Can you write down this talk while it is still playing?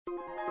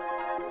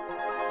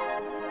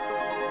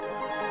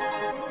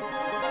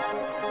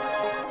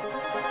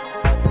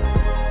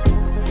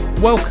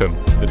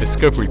Welcome to the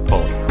Discovery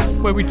Pod,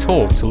 where we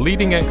talk to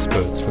leading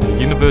experts from the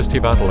University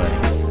of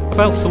Adelaide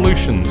about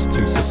solutions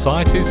to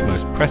society's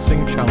most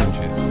pressing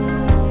challenges.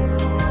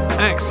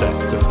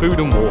 Access to food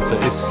and water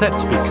is set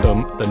to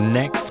become the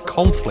next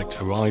conflict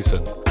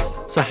horizon.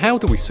 So how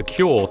do we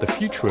secure the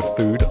future of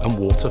food and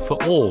water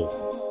for all?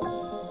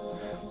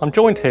 I'm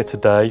joined here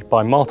today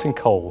by Martin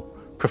Cole,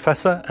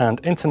 Professor and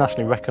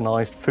internationally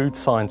recognised food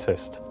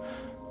scientist,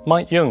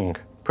 Mike Young,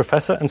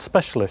 Professor and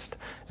Specialist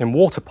in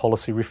Water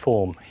Policy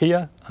Reform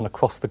here and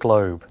across the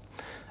globe,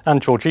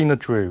 and Georgina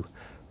Drew,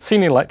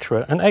 Senior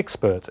Lecturer and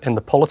expert in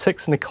the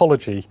politics and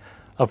ecology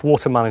of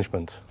water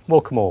management.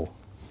 Welcome all.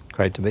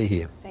 Great to be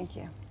here. Thank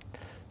you.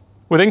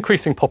 With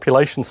increasing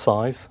population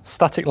size,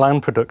 static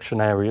land production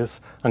areas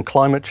and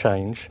climate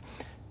change,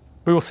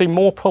 we will see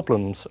more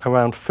problems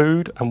around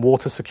food and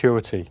water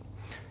security.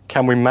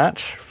 Can we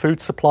match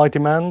food supply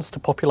demands to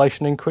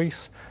population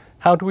increase?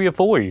 How do we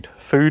avoid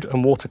food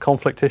and water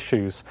conflict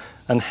issues?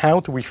 And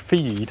how do we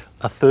feed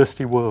a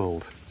thirsty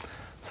world?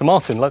 So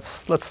Martin,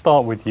 let's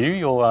start with you.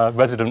 You're a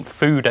resident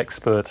food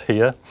expert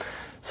here.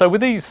 So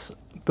with these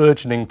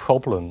burgeoning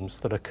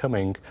problems that are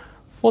coming,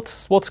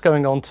 what's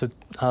going on to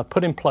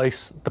put in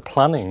place the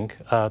planning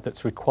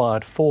that's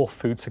required for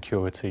food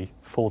security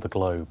for the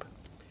globe?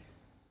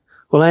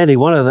 Well, Andy,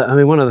 one of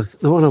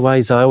the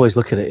ways I always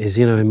look at it is,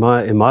 in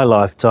my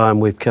lifetime,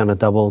 we've kind of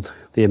doubled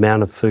the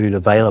amount of food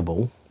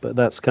available, but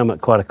that's come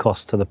at quite a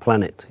cost to the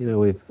planet.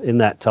 In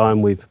that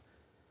time, we've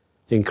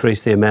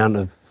increased the amount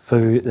of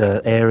food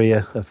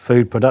area of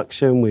food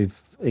production. We've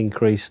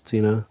increased,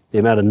 the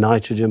amount of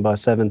nitrogen by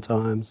 7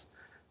 times,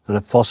 and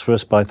of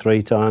phosphorus by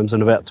 3 times,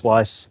 and about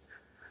twice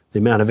the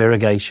amount of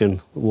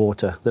irrigation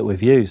water that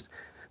we've used.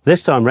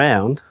 This time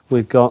round,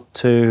 we've got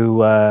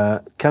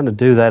to kind of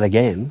do that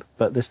again,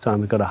 but this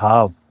time we've got to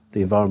halve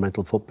the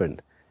environmental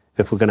footprint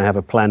if we're going to have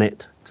a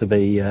planet to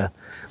be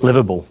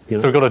livable.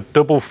 So we've got to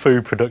double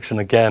food production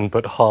again,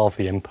 but halve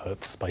the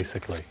inputs,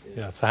 basically.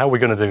 Yeah. So how are we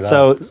going to do that?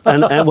 So,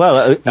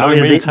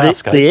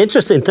 the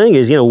interesting thing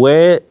is,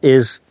 where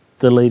is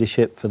the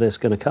leadership for this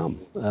going to come?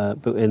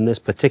 But in this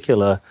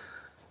particular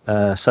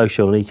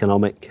social and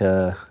economic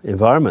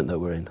environment that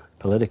we're in,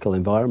 political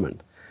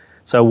environment.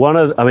 So one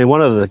of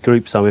the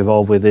groups I'm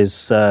involved with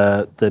is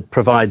that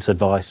provides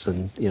advice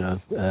and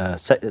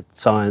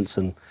science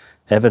and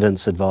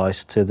evidence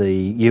advice to the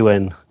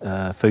UN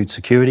Food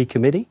Security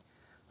Committee.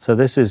 So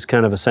this is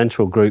kind of a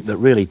central group that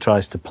really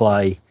tries to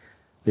play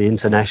the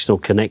international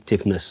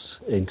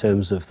connectiveness in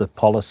terms of the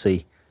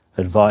policy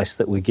advice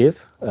that we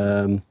give.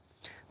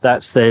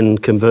 That's then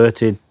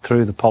converted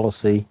through the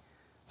policy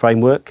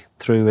framework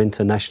through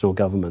international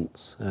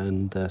governments.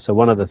 And so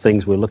one of the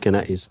things we're looking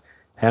at is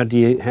how do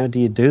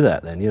you do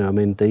that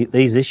then?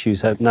 These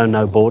issues have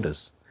no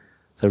borders.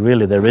 So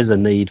really there is a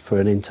need for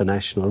a need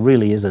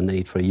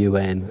for a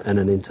UN and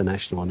an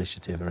international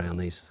initiative around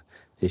these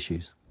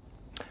issues.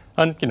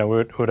 And,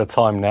 we're at a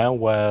time now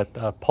where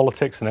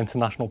politics and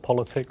international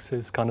politics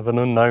is kind of an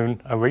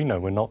unknown arena.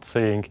 We're not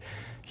seeing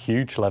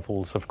huge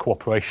levels of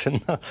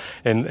cooperation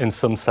in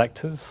some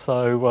sectors.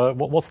 So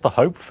what's the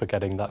hope for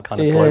getting that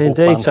kind of global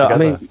plan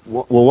together?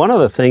 One of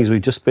the things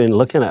we've just been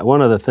looking at,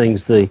 one of the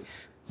things the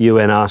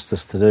UN asked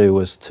us to do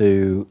was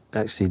to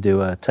actually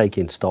do a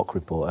take-in stock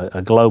report,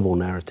 a global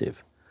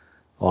narrative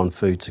on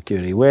food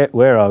security.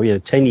 Where are we?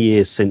 10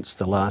 years since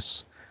the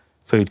last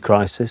food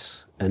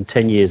crisis and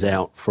 10 years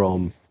out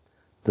from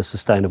the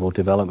Sustainable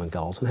Development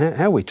Goals. And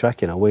how are we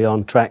tracking? Are we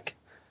on track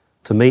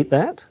to meet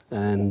that?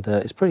 And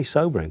it's pretty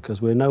sobering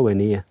because we're nowhere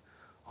near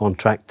on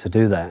track to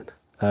do that.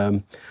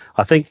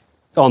 I think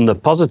on the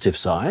positive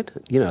side,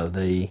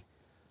 the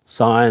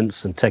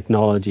science and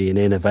technology and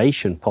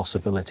innovation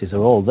possibilities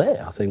are all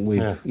there. I think we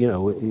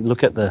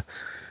look at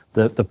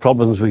the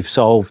problems we've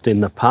solved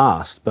in the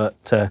past,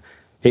 but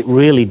it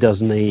really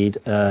does need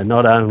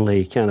not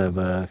only kind of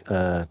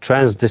a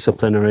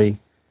transdisciplinary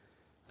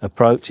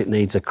approach, it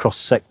needs a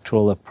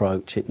cross-sectoral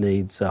approach, it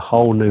needs a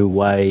whole new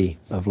way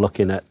of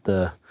looking at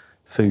the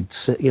food,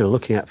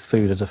 looking at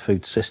food as a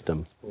food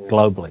system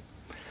globally.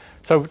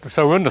 So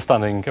we're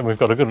understanding, and we've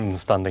got a good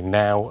understanding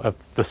now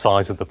of the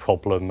size of the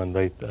problem and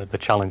the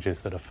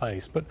challenges that are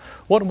faced. But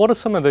what are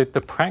some of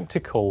the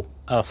practical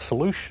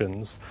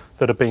solutions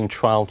that are being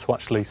trialled to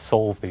actually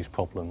solve these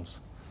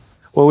problems?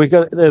 Well,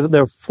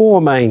 there are 4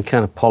 main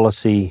kind of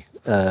policy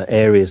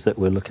areas that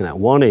we're looking at.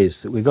 One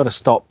is that we've got to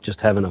stop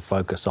just having a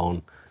focus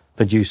on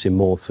producing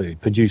more food,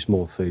 produce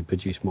more food.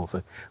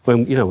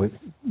 When,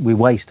 we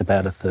waste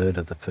about 1/3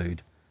 of the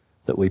food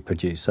that we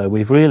produce. So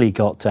we've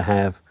got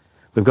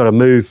to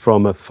move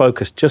from a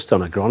focus just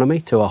on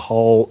agronomy to a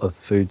whole of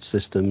food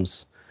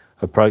systems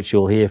approach.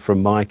 You'll hear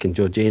from Mike and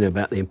Georgina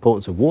about the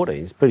importance of water.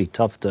 It's pretty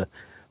tough to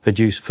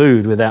produce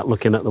food without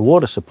looking at the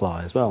water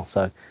supply as well.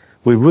 So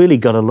we've really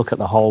got to look at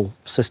the whole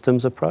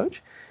systems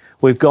approach.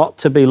 We've got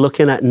to be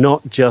looking at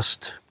not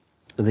just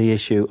the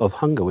issue of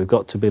hunger. We've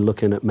got to be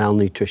looking at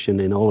malnutrition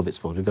in all of its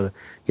forms.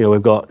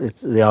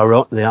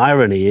 The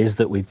irony is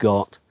that we've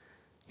got,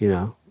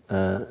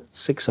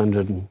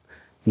 600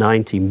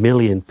 90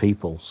 million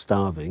people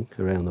starving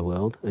around the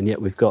world, and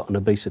yet we've got an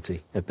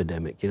obesity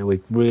epidemic. You know,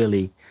 we've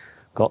really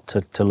got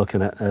to look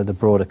at the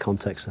broader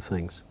context of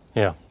things.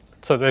 Yeah.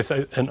 So there's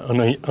an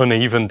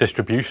uneven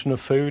distribution of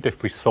food.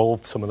 If we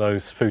solved some of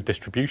those food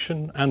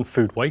distribution and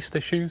food waste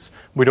issues,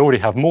 we'd already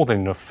have more than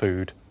enough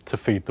food to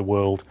feed the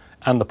world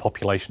and the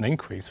population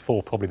increase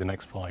for probably the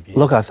next 5 years.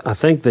 Look, I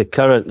think the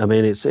current, I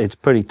mean, it's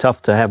pretty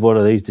tough to have one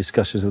of these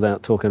discussions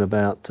without talking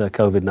about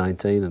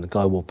COVID-19 and the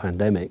global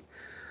pandemic.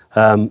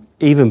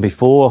 Even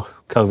before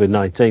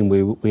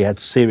COVID-19, we had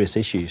serious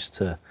issues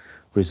to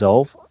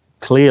resolve.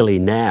 Clearly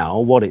now,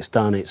 what it's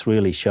done, it's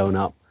really shown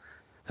up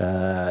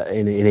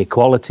in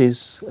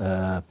inequalities,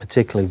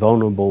 particularly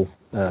vulnerable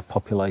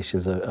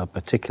populations are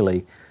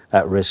particularly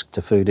at risk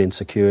to food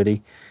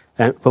insecurity.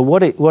 But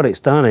what it's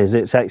done is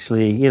it's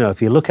actually, you know,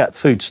 if you look at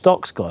food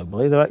stocks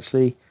globally, they're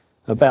actually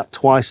about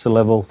twice the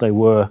level they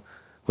were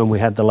when we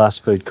had the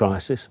last food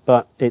crisis.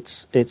 But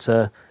it's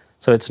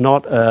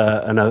not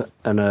an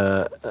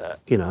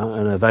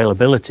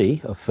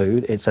availability of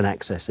food; it's an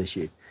access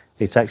issue.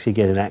 It's actually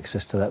getting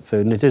access to that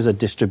food, and it is a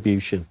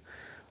distribution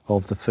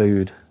of the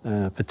food,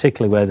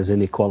 particularly where there's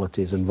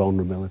inequalities and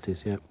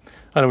vulnerabilities. Yeah.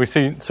 And are we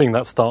seeing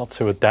that start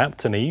to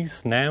adapt and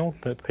ease now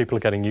that people are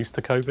getting used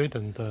to COVID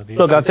and the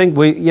Look, I think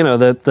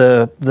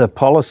the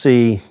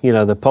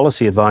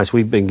policy advice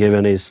we've been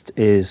given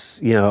is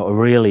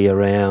really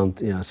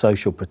around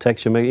social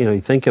protection. You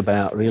think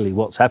about really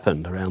what's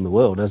happened around the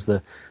world as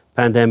the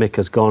pandemic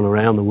has gone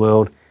around the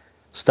world,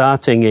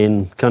 starting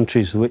in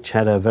countries which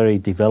had a very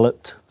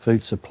developed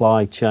food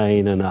supply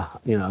chain and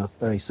a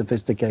very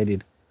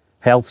sophisticated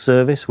health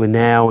service. We're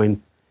now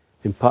in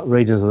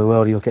regions of the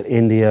world. You look at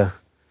India,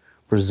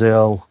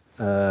 Brazil,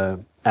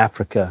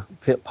 Africa,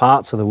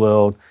 parts of the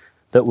world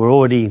that were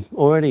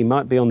already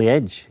might be on the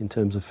edge in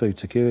terms of food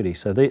security.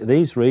 So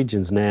these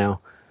regions now,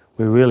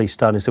 we're really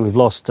starting to see we've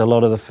lost a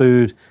lot of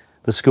the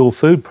school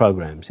food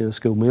programs,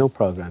 school meal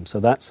programs.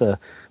 So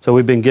so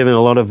we've been given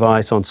a lot of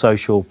advice on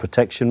social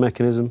protection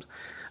mechanisms.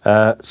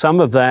 Some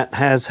of that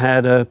has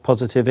had a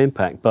positive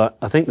impact, but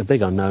I think the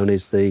big unknown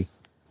is the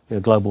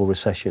global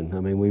recession.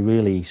 I mean, we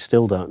really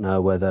still don't know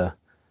whether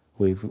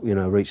we've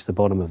reached the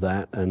bottom of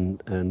that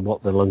and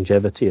what the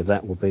longevity of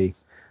that will be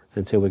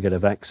until we get a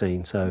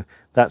vaccine. So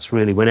that's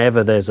really,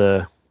 whenever there's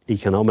a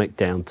economic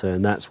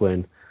downturn, that's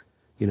when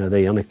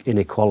the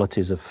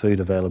inequalities of food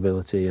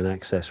availability and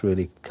access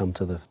really come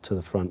to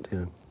the front.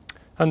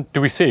 And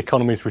do we see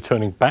economies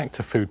returning back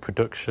to food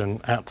production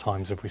at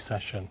times of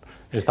recession?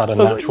 Is that a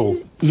natural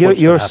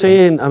switch you're that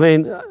seeing? I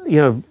mean,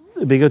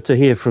 it'd be good to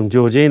hear from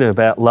Georgina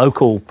about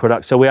local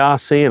production. So we are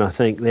seeing, I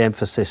think, the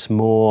emphasis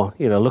more,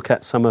 look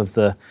at some of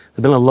there's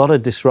been a lot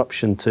of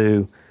disruption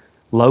to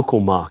local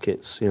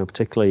markets,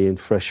 particularly in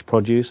fresh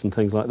produce and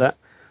things like that.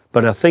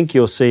 But I think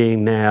you're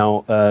seeing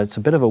now, it's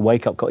a bit of a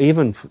wake-up call.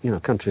 Even,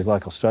 countries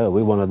like Australia,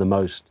 we're one of the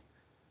most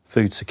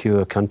food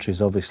secure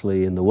countries,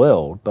 obviously, in the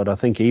world. But I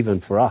think even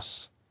for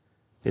us,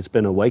 it's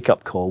been a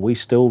wake-up call. We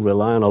still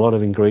rely on a lot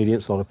of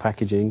ingredients, a lot of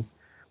packaging,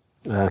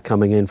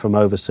 coming in from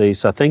overseas.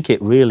 So I think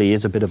it really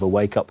is a bit of a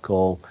wake-up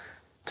call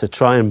to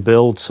try and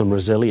build some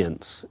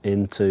resilience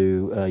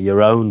into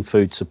your own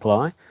food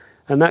supply.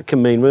 And that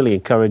can mean really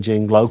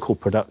encouraging local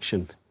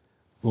production,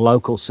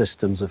 local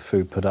systems of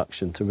food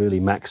production to really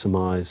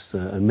maximise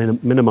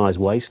and minimise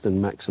waste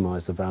and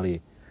maximise the value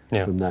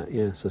from that.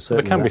 Yeah, so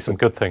there can be some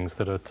good things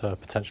that are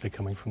potentially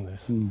coming from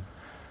this.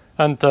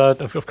 And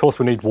of course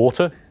we need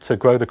water to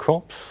grow the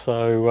crops.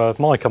 So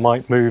Mike, I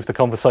might move the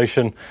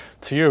conversation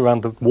to you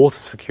around the water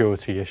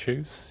security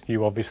issues.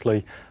 You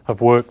obviously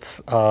have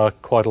worked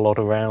quite a lot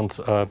around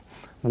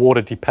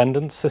water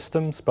dependent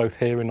systems, both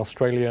here in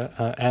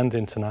Australia and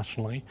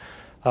internationally.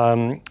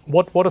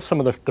 What are some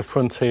of the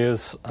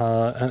frontiers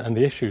and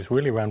the issues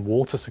really around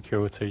water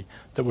security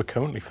that we're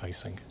currently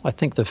facing? I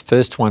think the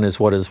first one is,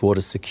 what does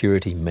water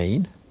security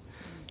mean?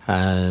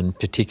 And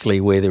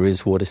particularly where there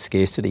is water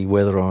scarcity,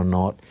 whether or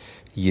not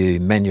you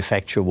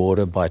manufacture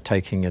water by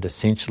taking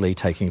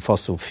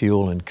fossil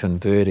fuel and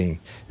converting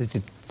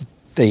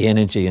the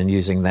energy and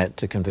using that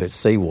to convert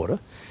seawater.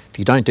 If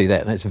you don't do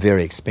that, that's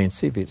very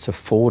expensive. It's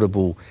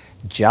affordable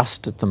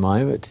just at the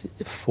moment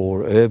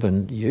for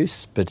urban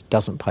use, but it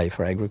doesn't pay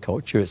for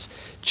agriculture. It's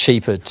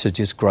cheaper to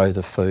just grow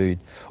the food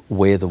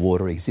where the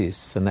water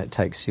exists, and that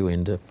takes you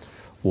into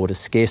water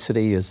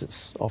scarcity, as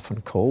it's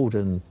often called.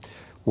 And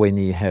when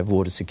you have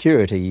water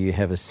security, you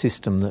have a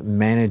system that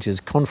manages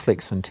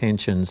conflicts and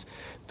tensions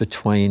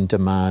between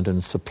demand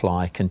and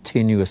supply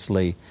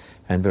continuously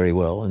and very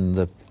well. And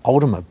the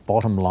ultimate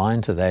bottom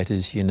line to that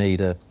is you need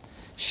a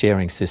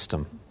sharing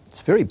system.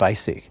 It's very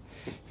basic.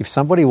 If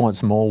somebody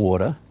wants more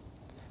water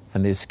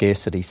and there's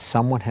scarcity,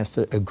 someone has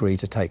to agree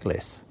to take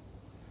less.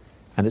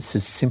 And it's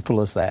as simple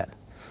as that.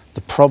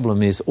 The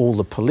problem is all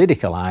the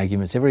political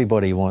arguments.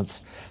 Everybody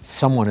wants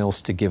someone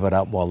else to give it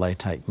up while they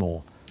take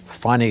more.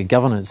 Finding a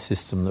governance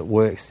system that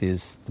works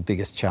is the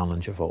biggest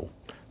challenge of all.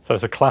 So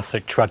it's a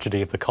classic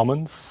tragedy of the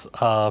commons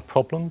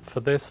problem for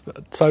this.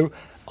 So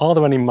are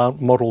there any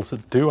models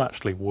that do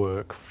actually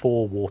work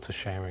for water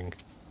sharing?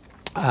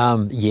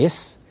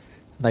 Yes.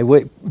 They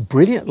work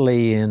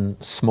brilliantly in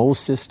small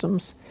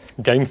systems.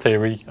 Game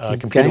theory,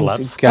 computer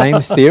labs. Game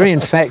theory. In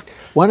fact,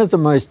 one of the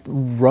most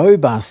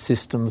robust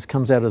systems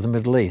comes out of the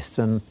Middle East,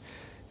 and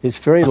it's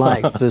very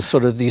like the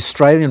sort of the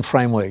Australian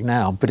framework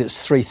now, but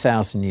it's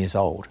 3,000 years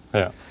old.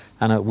 Yeah.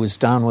 And it was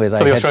done where they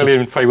So the had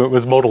Australian framework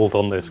was modelled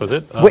on this, was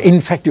it? well,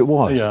 in fact, it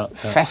was. Yeah.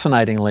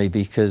 Fascinatingly,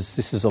 because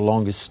this is a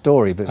longer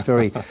story, but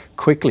very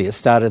quickly it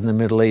started in the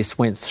Middle East,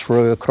 went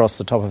through across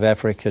the top of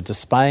Africa to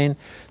Spain.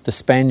 The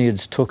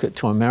Spaniards took it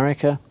to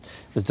America.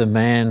 The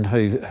man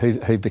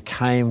who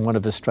became one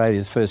of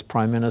Australia's first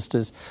prime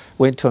ministers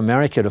went to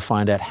America to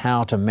find out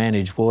how to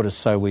manage water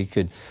so we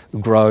could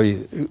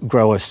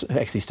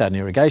actually start an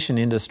irrigation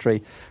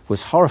industry,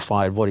 was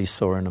horrified what he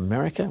saw in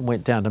America,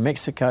 went down to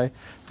Mexico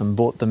and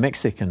brought the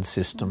Mexican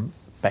system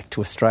back to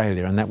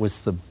Australia, and that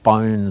was the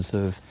bones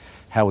of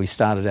how we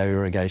started our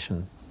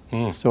irrigation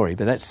story.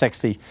 But that's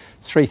actually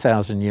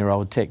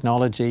 3,000-year-old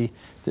technology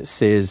that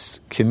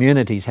says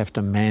communities have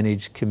to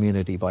manage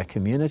community by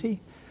community.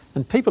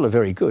 And people are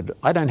very good.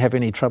 I don't have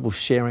any trouble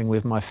sharing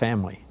with my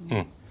family.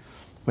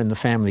 When the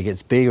family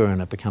gets bigger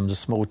and it becomes a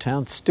small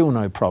town, still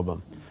no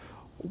problem.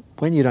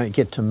 When you don't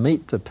get to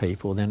meet the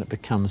people, then it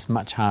becomes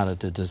much harder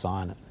to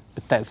design it.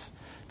 But that's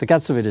the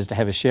guts of it, is to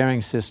have a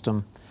sharing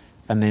system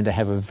and then to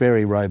have a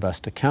very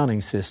robust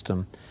accounting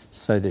system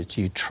so that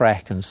you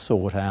track and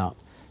sort out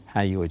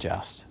how you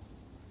adjust.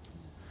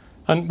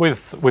 And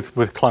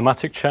with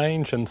climatic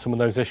change and some of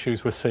those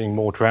issues, we're seeing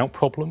more drought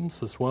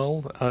problems as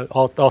well.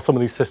 Are some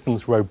of these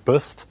systems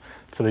robust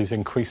to these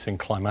increasing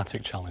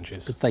climatic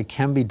challenges? But they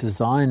can be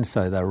designed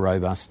so they're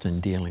robust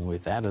in dealing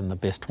with that, and the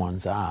best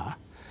ones are.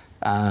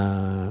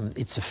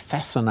 It's a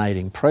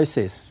fascinating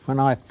process. When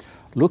I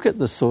look at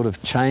the sort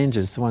of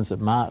changes, the ones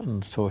that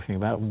Martin's talking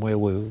about, and where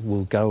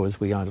we'll go as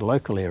we go into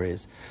local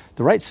areas,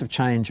 the rates of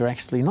change are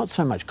actually not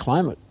so much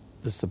climate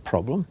as the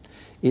problem,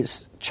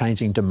 it's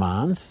changing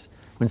demands.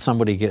 When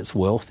somebody gets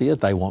wealthier,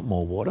 they want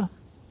more water.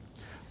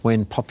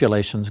 When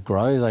populations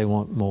grow, they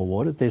want more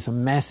water. There's a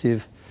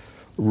massive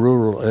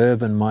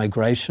rural-urban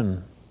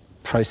migration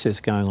process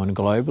going on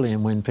globally,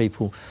 and when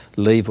people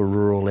leave a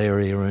rural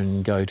area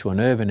and go to an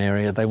urban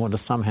area, they want to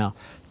somehow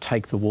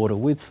take the water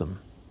with them.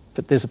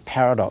 But there's a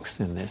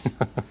paradox in this,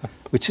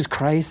 which is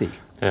crazy.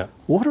 Yeah.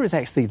 Water is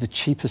actually the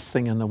cheapest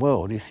thing in the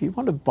world. If you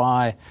want to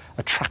buy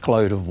a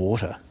truckload of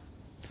water,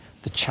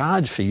 the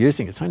charge for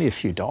using it's only a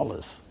few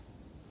dollars.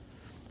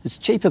 It's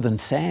cheaper than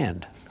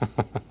sand,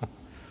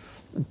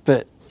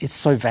 but it's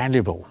so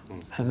valuable.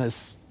 And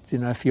there's,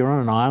 if you're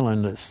on an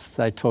island,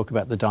 they talk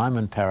about the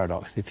diamond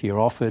paradox. If you're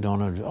offered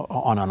on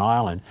an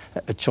island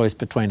a choice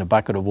between a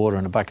bucket of water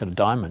and a bucket of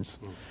diamonds,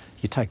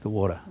 you take the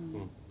water.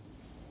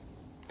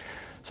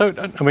 So,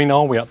 I mean,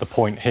 are we at the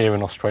point here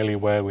in Australia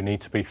where we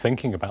need to be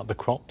thinking about the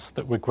crops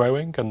that we're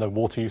growing and the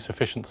water use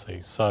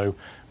efficiency? So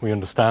we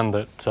understand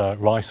that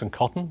rice and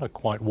cotton are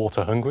quite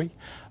water hungry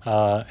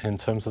in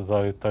terms of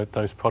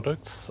those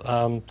products.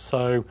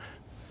 So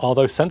are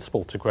those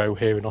sensible to grow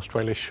here in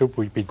Australia? Should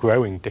we be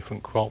growing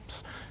different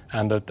crops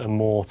and a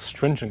more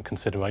stringent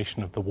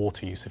consideration of the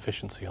water use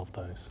efficiency of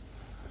those?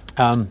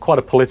 It's quite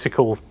a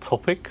political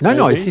topic.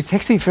 No, it's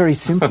actually very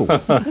simple.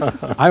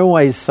 I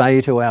always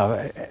say to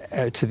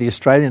the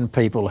Australian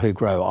people who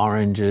grow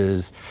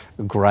oranges,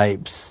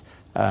 grapes,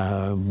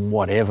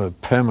 whatever,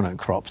 permanent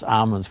crops,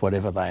 almonds,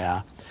 whatever they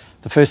are,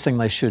 the first thing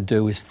they should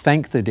do is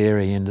thank the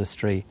dairy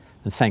industry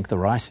and thank the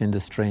rice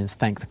industry and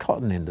thank the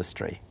cotton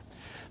industry.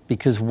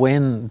 Because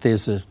when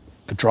there's a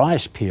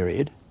dryish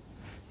period,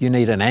 you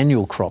need an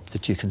annual crop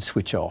that you can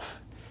switch off.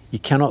 You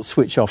cannot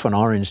switch off an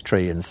orange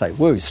tree and say,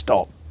 whoa,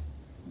 stop.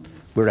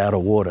 We're out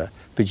of water.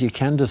 But you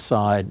can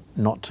decide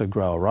not to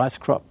grow a rice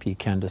crop, you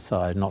can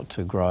decide not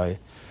to grow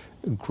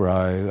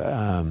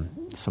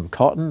some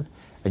cotton,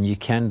 and you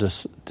can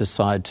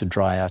decide to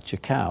dry out your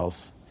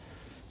cows.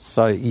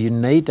 So you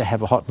need to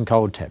have a hot and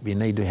cold tap, you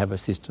need to have a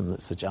system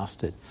that's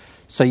adjusted.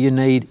 So you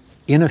need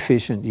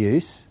inefficient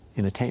use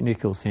in a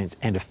technical sense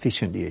and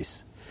efficient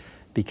use,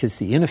 because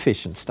the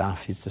inefficient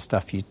stuff is the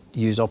stuff you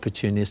use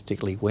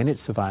opportunistically when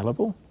it's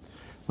available.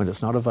 When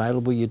it's not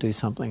available, you do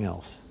something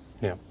else.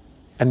 Yeah.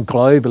 And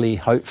globally,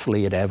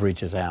 hopefully, it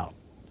averages out.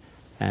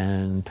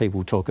 And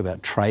people talk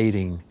about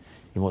trading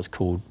in what's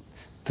called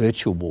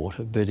virtual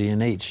water, but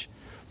in each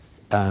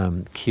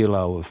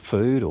kilo of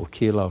food or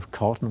kilo of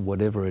cotton,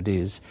 whatever it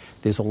is,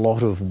 there's a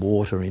lot of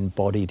water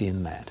embodied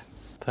in that.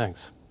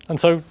 Thanks. And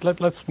so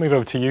let's move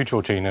over to you,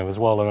 Georgina, as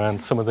well,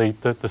 around some of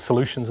the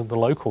solutions and the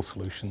local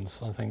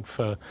solutions, I think,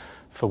 for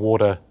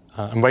water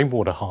and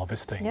rainwater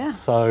harvesting. Yeah.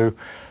 So,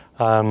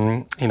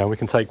 we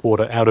can take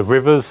water out of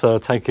rivers,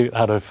 take it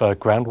out of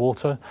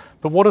groundwater.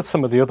 But what are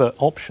some of the other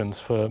options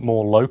for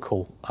more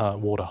local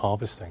water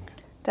harvesting?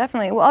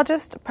 Definitely. Well, I'll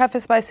just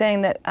preface by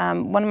saying that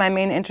one of my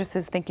main interests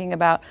is thinking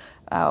about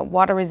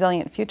water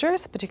resilient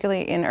futures,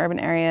 particularly in urban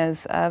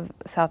areas of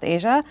South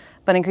Asia.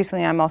 But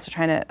increasingly, I'm also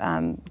trying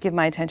to give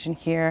my attention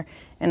here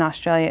in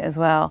Australia as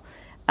well.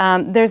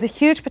 There's a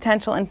huge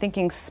potential in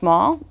thinking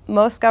small.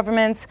 Most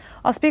governments,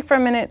 I'll speak for a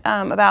minute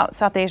about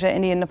South Asia,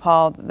 India, and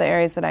Nepal, the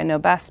areas that I know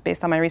best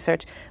based on my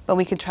research, but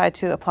we could try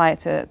to apply it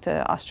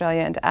to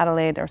Australia and to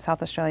Adelaide or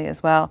South Australia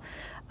as well.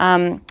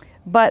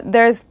 But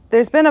there's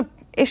been an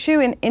issue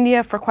in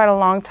India for quite a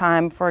long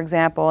time, for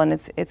example, and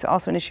it's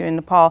also an issue in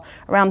Nepal,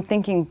 around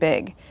thinking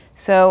big.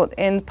 So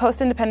in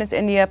post-independence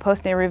India,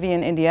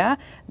 post-Nehruvian India,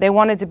 they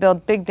wanted to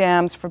build big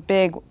dams for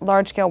big,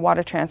 large-scale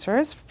water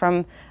transfers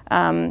from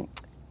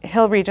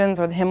hill regions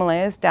or the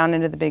Himalayas down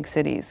into the big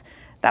cities.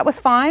 That was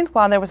fine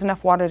while there was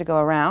enough water to go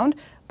around,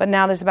 but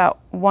now there's about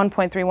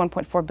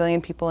 1.4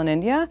 billion people in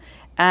India,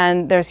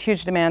 and there's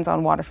huge demands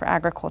on water for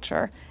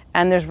agriculture,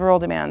 and there's rural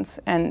demands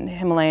and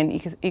Himalayan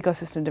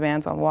ecosystem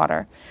demands on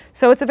water.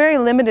 So it's a very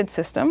limited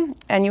system,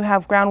 and you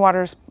have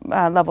groundwater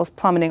levels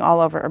plummeting all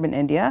over urban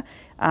India.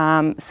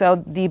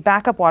 So the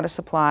backup water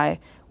supply,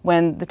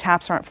 when the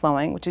taps aren't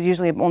flowing, which is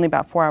usually only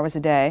about 4 hours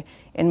a day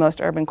in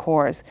most urban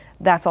cores,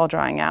 that's all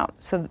drying out.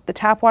 So the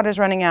tap water is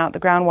running out, the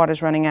groundwater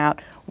is running out.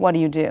 What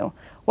do?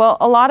 Well,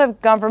 a lot of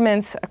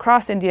governments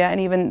across India, and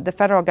even the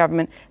federal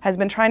government, has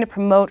been trying to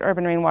promote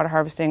urban rainwater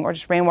harvesting or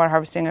just rainwater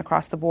harvesting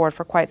across the board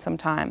for quite some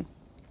time.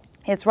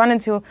 It's run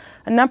into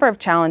a number of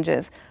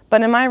challenges,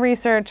 but in my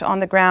research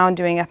on the ground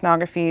doing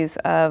ethnographies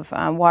of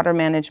water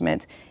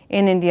management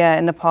in India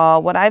and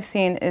Nepal, what I've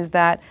seen is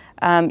that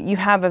you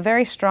have a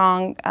very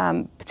strong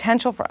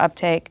potential for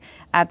uptake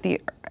at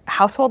the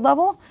household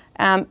level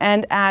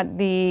and at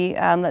the,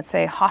 let's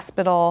say,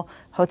 hospital,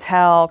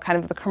 hotel, kind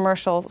of the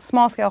commercial,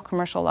 small-scale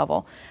commercial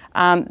level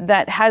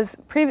that has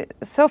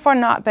so far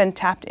not been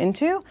tapped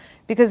into,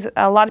 because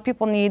a lot of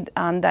people need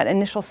that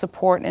initial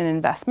support and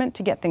investment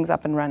to get things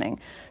up and running.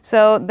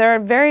 So there are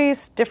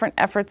various different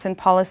efforts and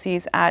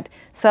policies at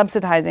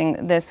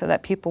subsidizing this so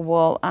that people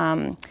will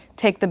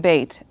take the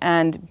bait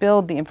and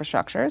build the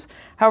infrastructures.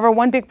 However,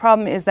 one big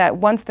problem is that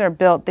once they're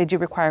built, they do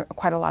require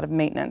quite a lot of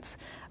maintenance.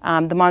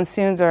 The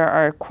monsoons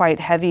are quite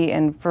heavy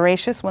and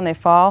voracious when they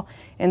fall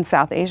in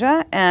South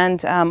Asia,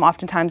 and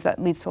oftentimes that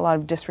leads to a lot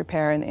of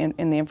disrepair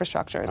in the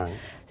infrastructures. Right.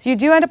 So you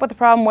do end up with a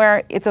problem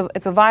where it's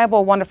a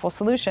viable, wonderful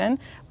solution,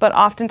 but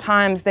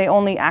oftentimes they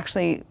only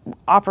actually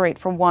operate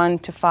for 1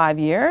 to 5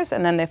 years,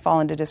 and then they fall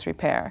into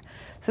disrepair.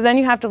 So then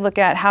you have to look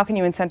at how can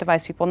you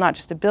incentivize people not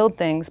just to build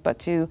things, but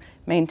to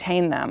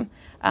maintain them.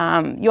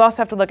 You also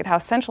have to look at how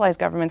centralized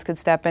governments could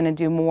step in and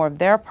do more of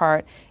their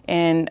part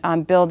in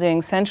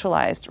building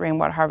centralized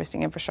rainwater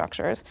harvesting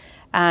infrastructures.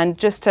 And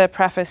just to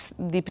preface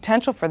the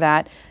potential for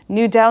that,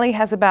 New Delhi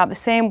has about the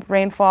same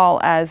rainfall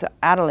as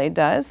Adelaide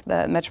does,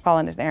 the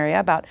metropolitan area,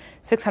 about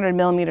 600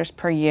 millimeters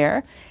per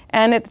year.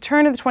 And at the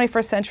turn of the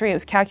 21st century, it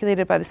was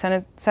calculated by the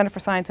Center for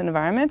Science and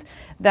Environment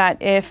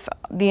that if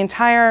the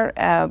entire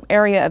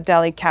area of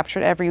Delhi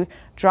captured every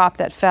drop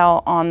that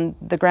fell on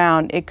the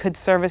ground, it could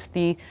service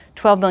the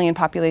 12 million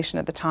population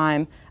at the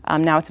time.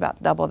 Now it's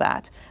about double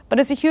that. But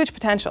it's a huge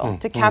potential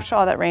to capture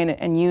all that rain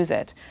and use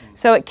it.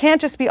 So it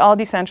can't just be all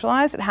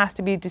decentralized. It has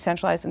to be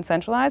decentralized and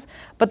centralized.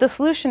 But the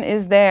solution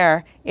is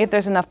there if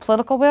there's enough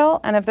political will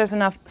and if there's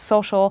enough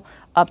social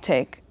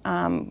uptake,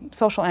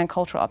 social and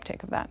cultural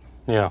uptake of that.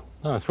 Yeah,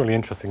 no, it's really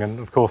interesting. And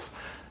of course,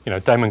 you know,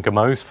 Damon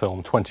Gameau's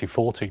film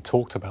 2040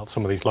 talked about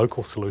some of these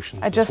local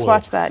solutions. I just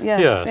watched that, yes.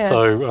 Yeah, yes.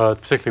 So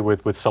particularly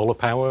with solar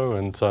power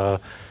and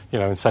you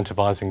know,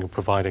 incentivizing and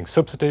providing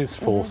subsidies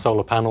for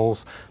solar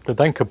panels that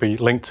then could be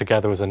linked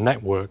together as a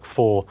network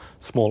for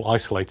small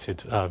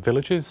isolated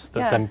villages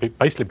that then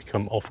basically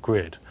become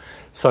off-grid.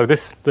 So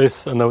this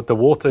and the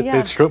water,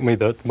 it struck me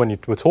that when you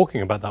were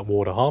talking about that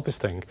water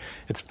harvesting,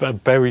 it's a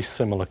very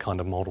similar kind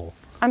of model.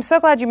 I'm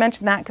so glad you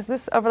mentioned that, because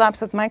this overlaps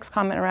with Mike's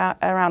comment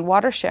around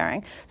water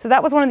sharing. So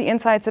that was one of the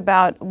insights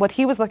about what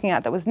he was looking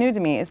at that was new to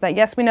me, is that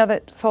yes, we know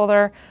that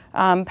solar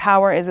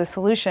power is a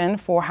solution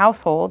for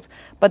households,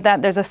 but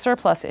that there's a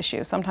surplus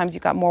issue. Sometimes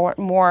you've got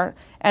more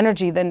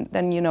energy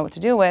than you know what to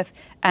do with,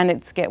 and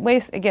it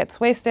gets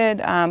wasted,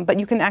 but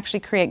you can actually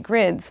create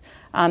grids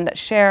that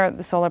share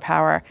the solar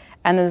power,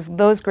 and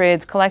those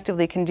grids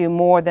collectively can do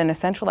more than a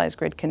centralized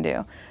grid can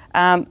do.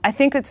 I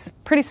think it's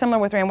pretty similar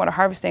with rainwater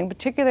harvesting,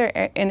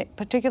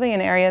 particularly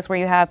in areas where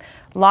you have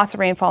lots of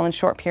rainfall in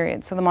short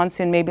periods. So the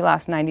monsoon maybe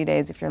lasts 90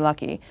 days if you're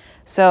lucky.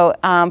 So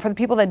for the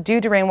people that do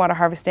rainwater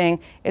harvesting,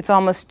 it's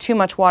almost too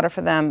much water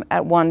for them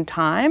at one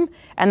time,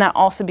 and that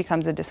also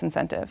becomes a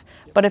disincentive.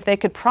 But if they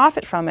could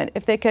profit from it,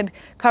 if they could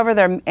cover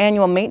their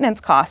annual maintenance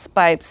costs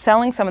by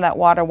selling some of that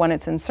water when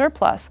it's in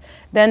surplus,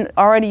 then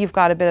already you've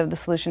got a bit of the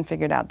solution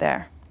figured out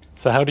there.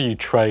 So how do you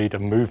trade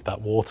and move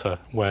that water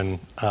when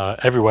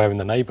everywhere in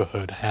the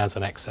neighbourhood has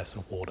an excess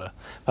of water?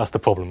 That's the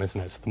problem, isn't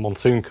it? So the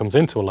monsoon comes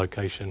into a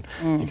location,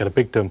 you get a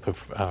big dump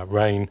of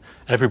rain,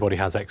 everybody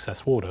has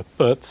excess water,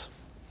 but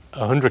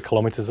 100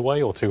 kilometres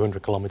away or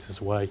 200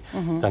 kilometres away,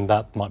 then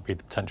that might be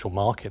the potential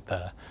market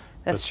there.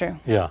 That's true.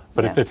 Yeah,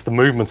 but it's the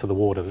movement of the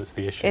water that's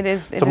the issue. It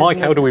is. So, Mike,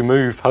 how do we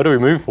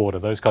move water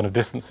those kind of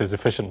distances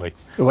efficiently?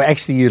 Well,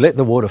 actually, you let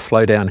the water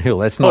flow downhill.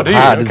 That's not do you?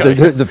 hard. Okay.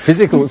 The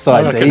physical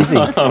side's easy.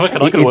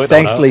 It's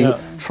actually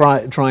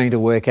trying to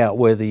work out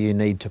whether you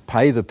need to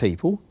pay the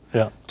people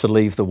to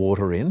leave the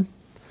water in,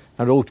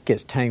 And it all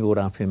gets tangled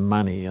up in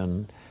money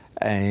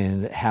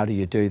and how do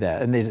you do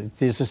that? And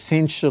there's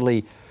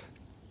essentially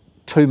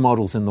two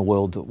models in the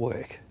world that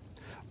work.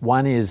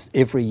 One is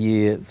every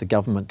year the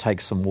government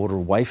takes some water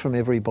away from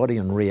everybody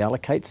and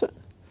reallocates it.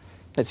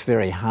 That's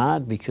very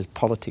hard because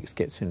politics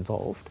gets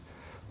involved.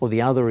 Or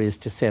the other is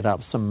to set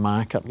up some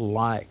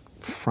market-like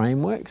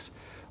frameworks,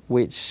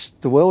 which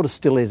the world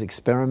still is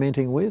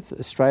experimenting with.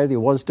 Australia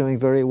was doing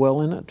very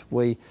well in it.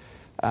 We,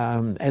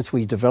 as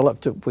we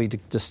developed it, we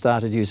just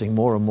started using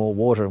more and more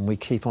water, and we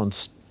keep on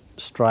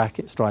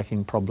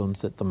striking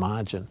problems at the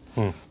margin.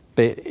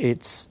 But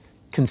it's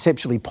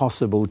conceptually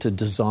possible to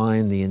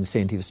design the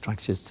incentive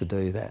structures to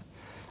do that.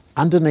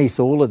 Underneath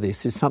all of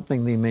this is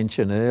something we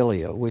mentioned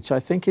earlier, which I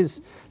think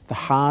is the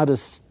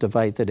hardest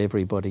debate that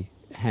everybody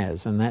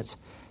has, and that's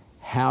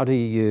how do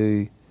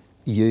you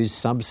use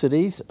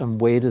subsidies and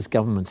where does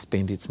government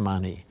spend its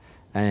money?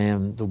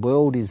 And the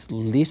world is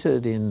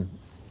littered in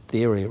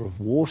the area of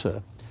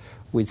water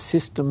with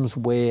systems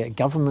where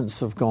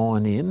governments have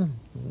gone in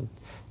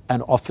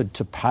and offered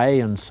to pay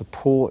and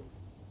support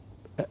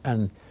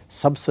and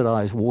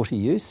subsidise water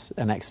use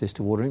and access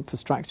to water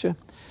infrastructure,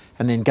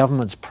 and then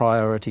government's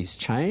priorities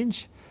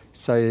change.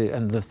 So,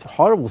 and the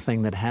horrible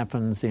thing that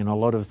happens in a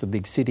lot of the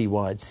big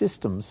citywide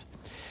systems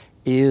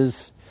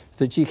is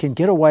that you can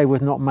get away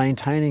with not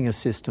maintaining a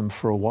system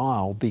for a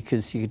while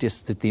because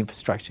the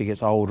infrastructure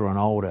gets older and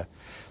older,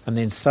 and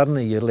then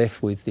suddenly you're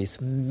left with this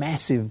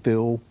massive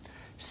bill.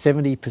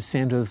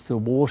 70% of the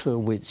water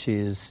which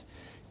is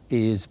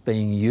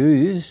being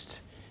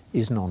used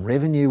is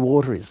non-revenue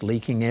water, it's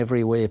leaking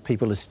everywhere,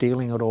 people are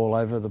stealing it all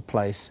over the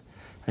place,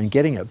 and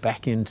getting it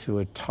back into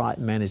a tight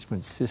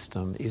management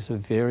system is a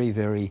very,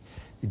 very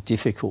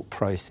difficult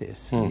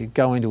process. You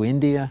go into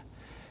India,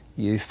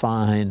 you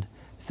find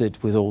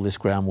that with all this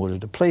groundwater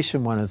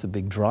depletion, one of the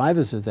big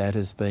drivers of that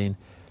has been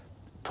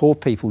poor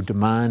people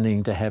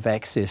demanding to have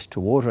access to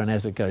water, and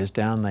as it goes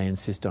down they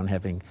insist on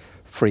having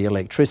free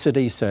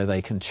electricity so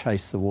they can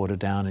chase the water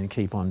down and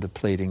keep on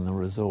depleting the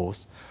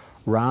resource,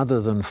 rather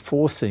than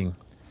forcing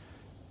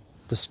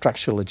the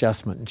structural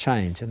adjustment and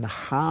change. And the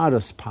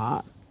hardest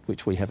part,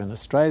 which we have in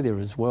Australia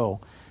as well,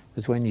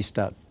 is when you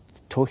start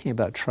talking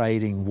about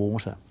trading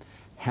water.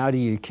 How do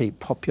you keep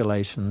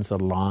populations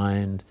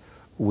aligned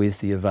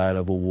with the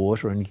available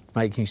water and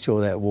making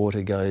sure that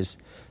water goes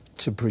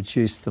to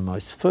produce the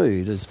most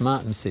food? As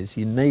Martin says,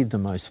 you need the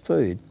most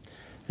food.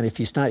 And if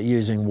you start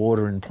using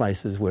water in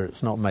places where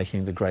it's not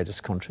making the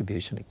greatest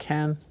contribution it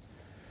can,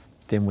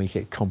 then we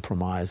get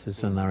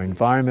compromises, and there are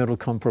environmental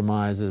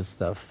compromises,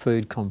 there are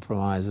food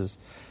compromises,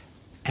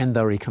 and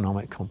there are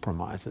economic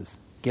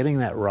compromises. Getting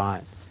that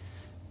right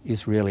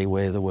is really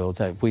where the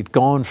world's at. We've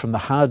gone from the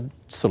hard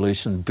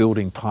solution,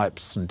 building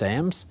pipes and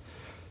dams,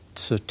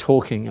 to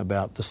talking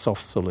about the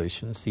soft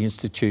solutions, the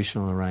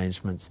institutional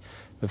arrangements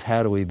of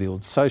how do we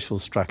build social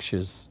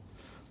structures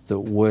that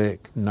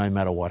work no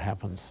matter what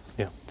happens.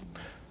 Yeah.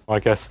 I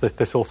guess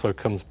this also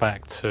comes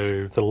back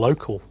to the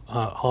local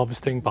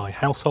harvesting by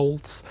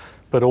households,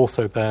 but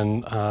also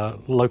then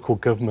local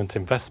government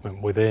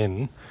investment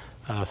within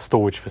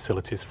storage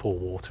facilities for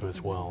water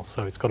as well.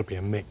 So it's got to be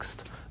a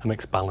mixed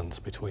balance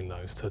between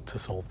those to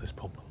solve this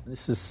problem.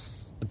 This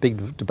is a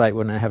big debate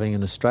we're now having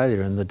in Australia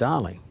in the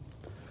Darling.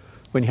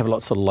 When you have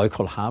lots of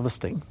local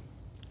harvesting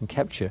and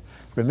capture,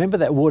 remember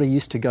that water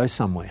used to go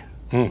somewhere.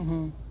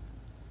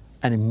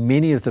 And in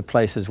many of the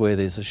places where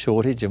there's a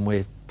shortage and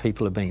where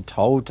people are being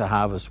told to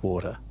harvest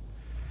water,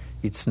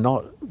 it's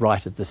not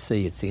right at the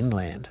sea, it's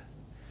inland.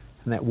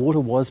 And that water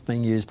was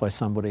being used by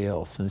somebody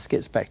else. And this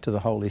gets back to the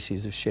whole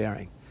issues of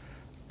sharing.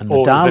 And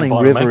the Darling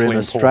River in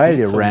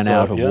Australia ran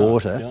out of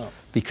water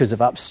because of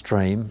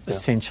upstream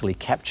essentially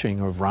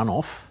capturing of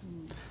runoff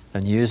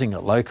and using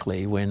it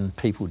locally when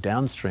people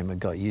downstream had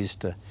got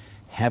used to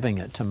having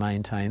it to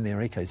maintain their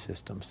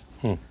ecosystems.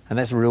 And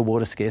that's real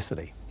water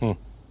scarcity.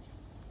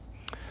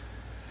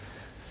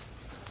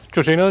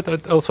 Georgina, I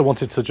also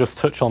wanted to just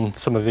touch on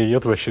some of the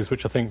other issues,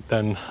 which I think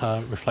then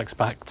reflects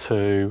back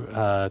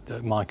to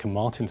Mike and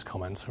Martin's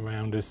comments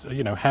around is,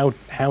 you know,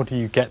 how do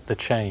you get the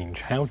change?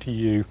 How do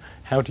you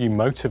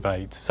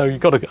motivate? So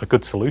you've got a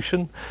good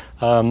solution.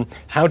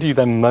 How do you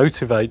then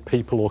motivate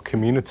people or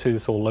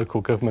communities or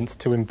local governments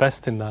to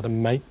invest in that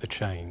and make the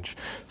change?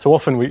 So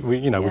often we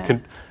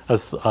can,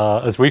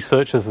 as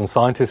researchers and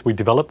scientists, we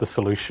develop the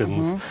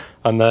solutions,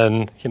 and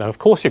then, you know, of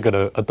course you're going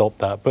to adopt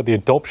that, but the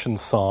adoption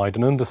side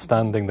and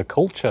understanding the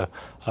culture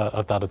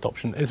of that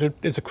adoption is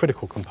a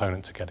critical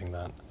component to getting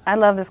that. I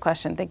love this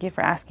question. Thank you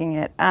for asking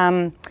it.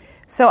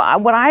 So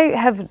what I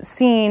have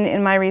seen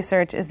in my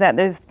research is that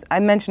I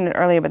mentioned it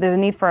earlier, but there's a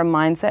need for a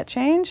mindset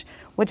change,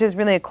 which is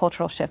really a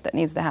cultural shift that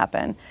needs to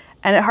happen.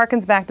 And it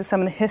harkens back to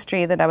some of the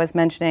history that I was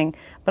mentioning,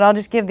 but I'll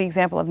just give the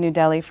example of New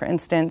Delhi, for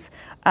instance.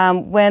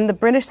 When the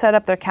British set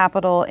up their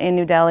capital in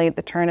New Delhi at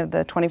the turn of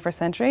the 21st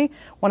century,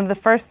 one of the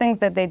first things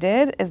that they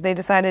did is they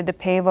decided to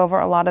pave over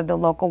a lot of the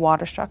local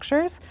water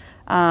structures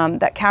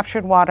that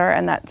captured water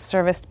and that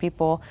serviced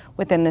people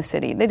within the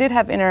city. They did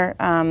have inner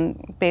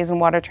basin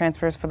water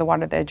transfers for the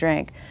water they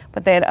drank,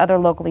 but they had other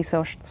locally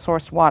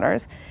sourced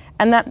waters.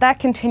 And that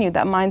continued,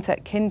 that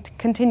mindset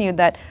continued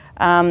that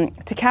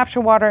to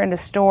capture water and to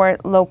store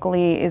it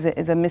locally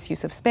is a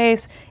misuse of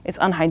space. It's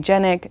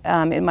unhygienic.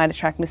 It might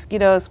attract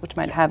mosquitoes, which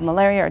might have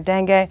malaria or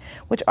dengue,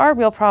 which are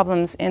real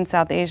problems in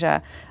South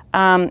Asia.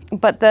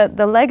 But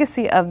the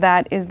legacy of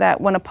that is that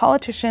when a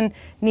politician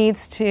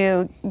needs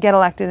to get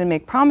elected and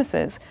make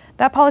promises,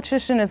 that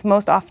politician is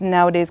most often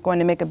nowadays going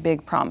to make a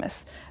big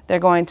promise. They're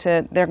going to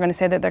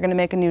say that they're going to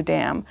make a new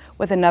dam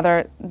with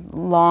another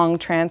long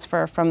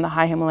transfer from the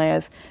high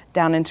Himalayas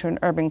down into an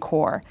urban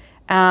core.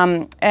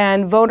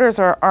 And voters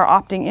are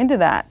opting into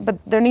that.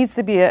 But there needs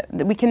to be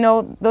we can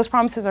know those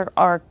promises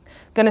are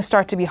going to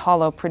start to be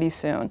hollow pretty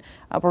soon.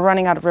 We're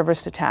running out of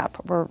rivers to tap.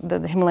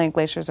 The Himalayan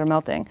glaciers are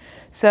melting.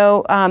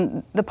 So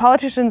the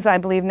politicians, I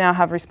believe, now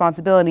have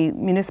responsibility.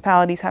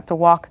 Municipalities have to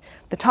walk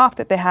the talk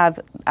that they have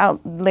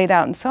laid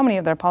out in so many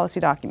of their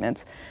policy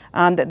documents,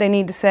 that they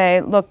need to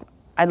say, look,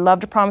 I'd love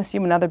to promise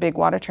you another big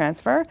water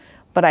transfer,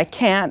 but I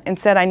can't.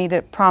 Instead, I need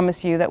to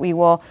promise you that we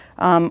will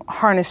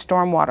harness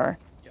stormwater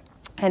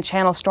and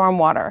channel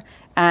stormwater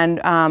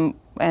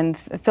and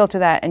filter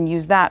that and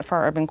use that for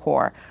our urban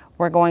core.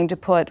 We're going to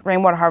put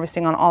rainwater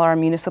harvesting on all our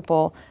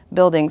municipal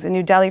buildings. In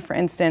New Delhi, for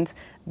instance,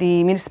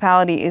 the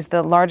municipality is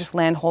the largest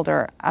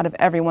landholder out of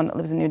everyone that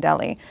lives in New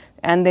Delhi.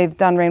 And they've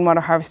done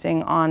rainwater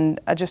harvesting on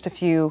just a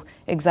few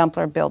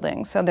exemplar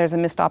buildings. So there's a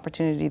missed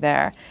opportunity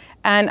there.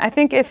 And I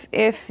think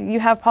if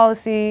you have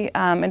policy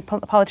and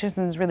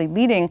politicians really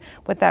leading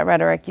with that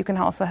rhetoric, you can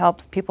also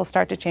help people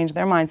start to change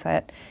their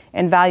mindset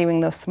and valuing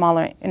those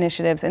smaller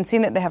initiatives and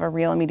seeing that they have a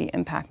real immediate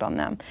impact on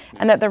them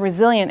and that they're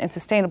resilient and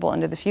sustainable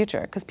into the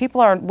future. Because people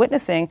are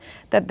witnessing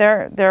that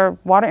their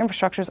water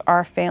infrastructures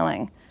are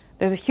failing.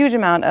 There's a huge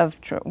amount of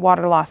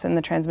water loss in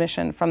the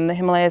transmission from the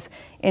Himalayas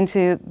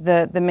into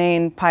the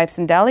main pipes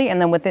in Delhi, and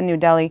then within New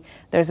Delhi,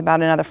 there's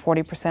about another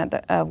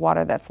 40% of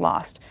water that's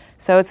lost.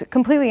 So it's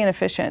completely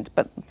inefficient,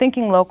 but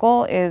thinking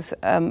local is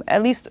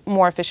at least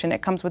more efficient.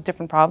 It comes with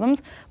different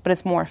problems, but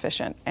it's more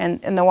efficient. And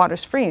the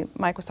water's free.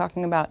 Mike was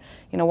talking about,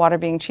 water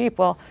being cheap.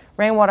 Well,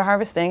 rainwater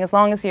harvesting, as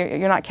long as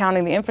you're not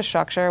counting the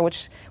infrastructure,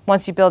 which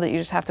once you build it, you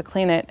just have to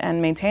clean it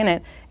and maintain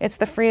it, it's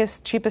the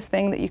freest, cheapest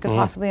thing that you could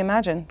possibly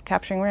imagine,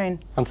 capturing rain.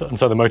 And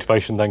so the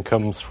motivation then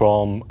comes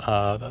from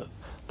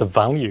the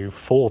value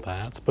for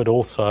that, but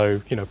also,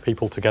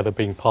 people together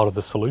being part of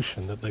the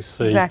solution that they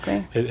see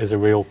is a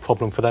real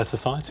problem for their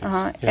societies.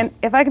 Yeah. And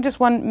if I could just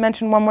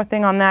mention one more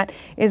thing on that,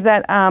 is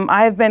that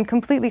I have been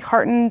completely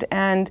heartened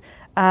and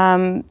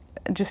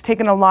just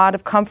taken a lot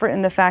of comfort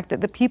in the fact that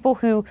the people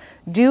who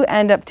do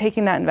end up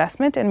taking that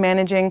investment and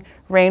managing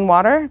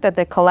rainwater that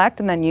they collect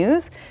and then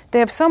use, they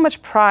have so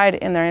much pride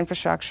in their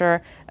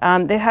infrastructure.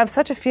 They have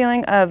such a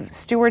feeling of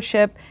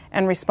stewardship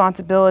and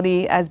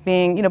responsibility as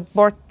being,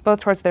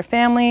 both towards their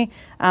family,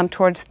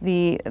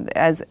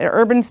 as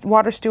urban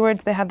water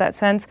stewards, they have that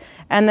sense,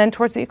 and then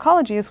towards the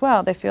ecology as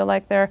well. They feel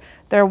like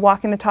they're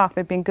walking the talk,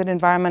 they're being good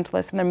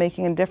environmentalists, and they're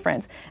making a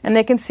difference. And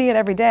they can see it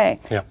every day.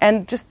 Yeah.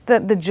 And just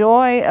the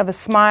joy of a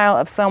smile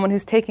of someone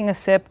who's taking a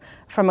sip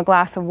from a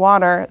glass of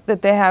water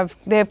that they have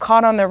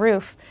caught on their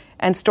roof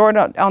and stored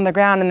on the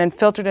ground and then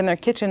filtered in their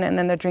kitchen, and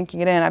then they're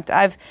drinking it in.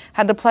 I've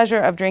had the pleasure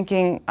of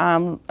drinking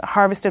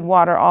harvested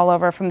water all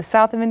over from the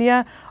south of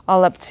India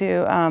all up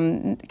to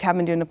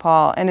Kathmandu,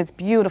 Nepal, and it's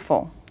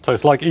beautiful. So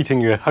it's like eating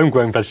your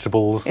homegrown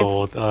vegetables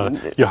or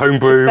your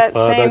homebrew, that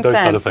same those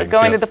sense kind of things.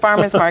 Going to the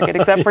farmer's market,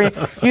 except for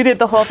you did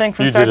the whole thing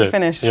from start to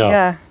finish.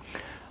 Yeah.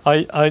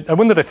 I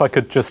wondered if I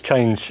could just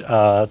change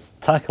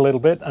tack a little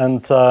bit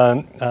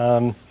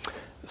and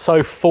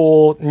so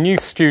for new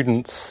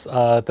students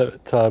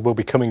that will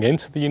be coming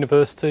into the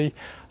university,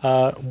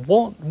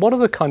 what are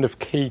the kind of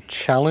key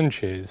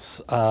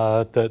challenges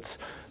that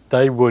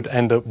they would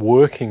end up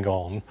working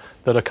on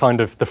that are kind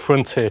of the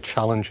frontier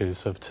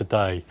challenges of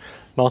today?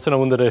 Martin, I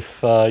wondered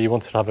if you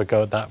wanted to have a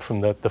go at that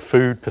from the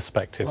food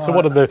perspective. So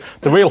what are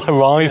the real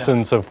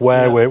horizons of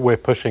where we're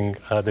pushing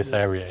this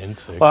area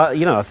into?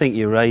 Well, I think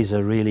you raise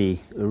a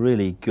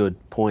really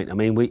good point. I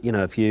mean,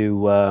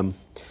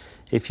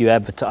 if you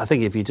advertise, I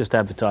think if you just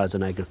advertise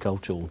an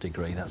agricultural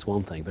degree, that's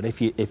one thing. But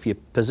if you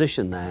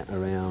position that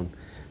around,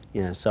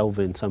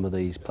 solving some of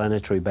these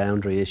planetary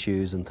boundary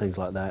issues and things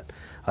like that,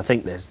 I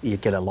think you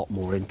get a lot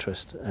more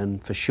interest.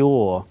 And for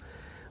sure,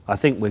 I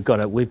think we've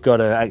got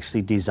to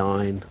actually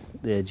design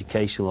the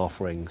educational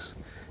offerings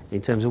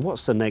in terms of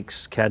what's the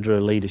next cadre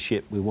of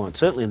leadership we want.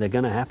 Certainly, they're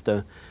going to have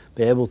to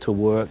be able to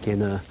work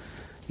in a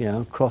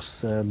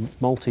across a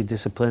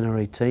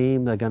multidisciplinary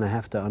team. They're going to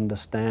have to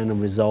understand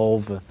and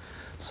resolve a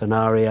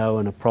scenario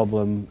and a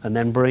problem and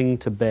then bring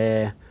to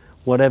bear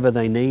whatever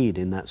they need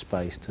in that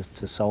space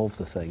to solve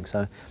the thing.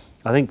 So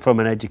I think from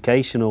an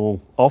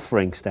educational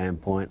offering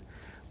standpoint,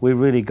 we've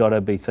really got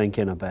to be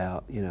thinking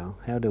about,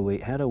 how do we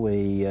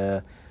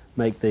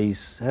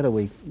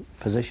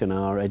position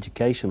our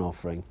education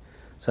offering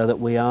so that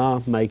we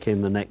are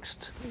making the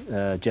next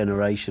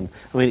generation.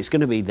 I mean, it's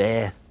going to be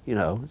there, You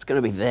know, it's going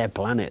to be their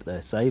planet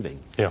they're saving.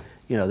 Yeah.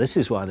 You know, this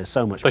is why there's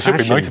so much They passion.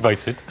 should be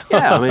motivated.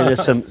 Yeah, I mean,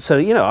 there's some. So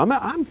you know,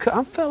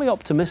 I'm fairly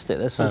optimistic.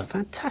 There's some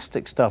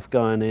fantastic stuff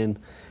going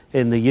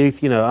in the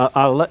youth. You know,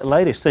 our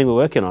latest thing we're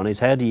working on is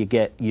how do you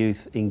get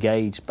youth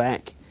engaged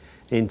back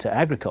into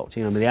agriculture?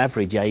 You know, I mean, the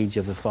average age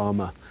of the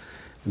farmer,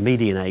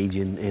 median age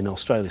in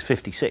Australia is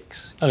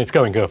 56. And it's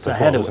going up So as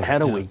how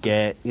well. do we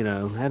get, you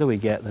know, how do we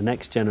get the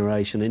next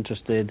generation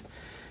interested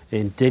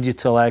in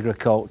digital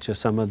agriculture,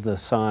 some of the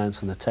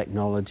science and the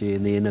technology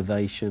and the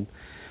innovation?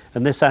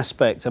 And this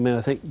aspect, I mean,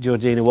 I think,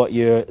 Georgina,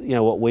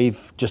 what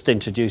we've just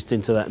introduced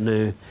into that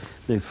new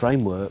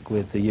framework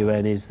with the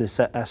UN is this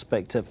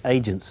aspect of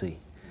agency.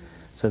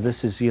 So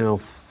this is, you know,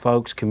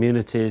 folks,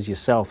 communities,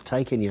 yourself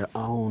taking your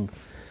own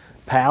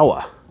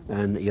power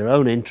and your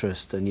own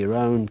interest and your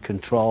own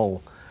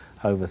control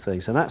over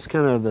things. And that's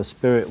kind of the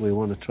spirit we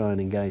want to try and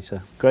engage.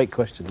 So great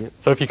question, yeah.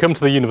 So if you come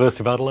to the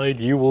University of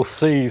Adelaide, you will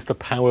seize the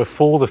power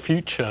for the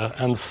future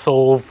and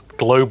solve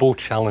global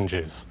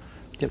challenges.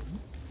 Yep.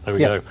 There we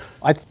go.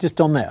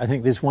 Just on that, I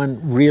think there's one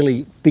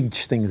really big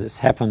thing that's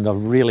happened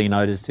I've really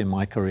noticed in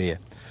my career.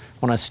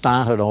 When I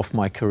started off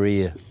my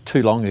career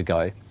too long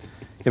ago,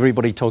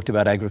 everybody talked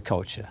about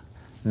agriculture.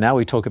 Now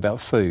we talk about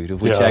food,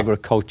 of which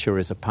agriculture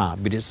is a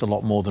part, but it's a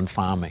lot more than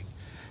farming.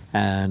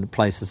 And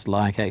places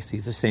like actually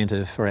the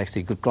Centre for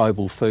actually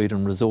Global Food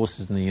and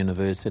Resources in the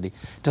university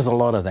does a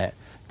lot of that.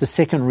 The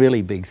second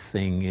really big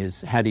thing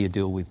is how do you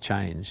deal with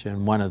change?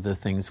 And one of the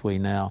things we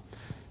now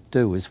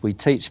do is we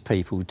teach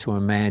people to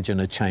imagine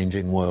a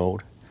changing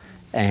world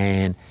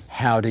and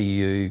how do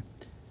you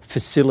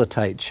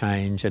facilitate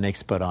change and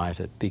expedite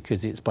it,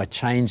 because it's by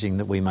changing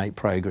that we make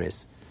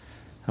progress.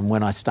 And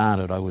when I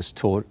started, I was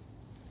taught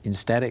in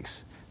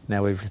statics.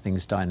 Now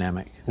everything's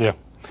dynamic. Yeah.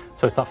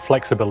 So it's that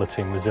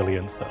flexibility and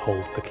resilience that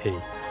holds the key.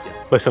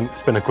 Listen,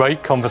 it's been a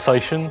great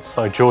conversation.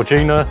 So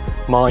Georgina,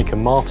 Mike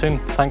and Martin,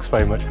 thanks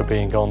very much for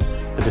being on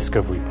the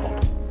Discovery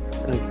Pod.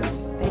 Thanks,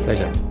 Anne.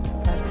 Pleasure.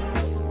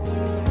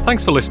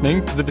 Thanks for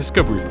listening to the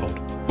Discovery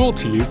Pod, brought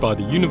to you by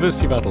the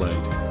University of Adelaide.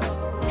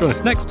 Join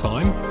us next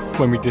time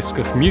when we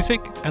discuss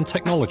music and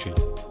technology.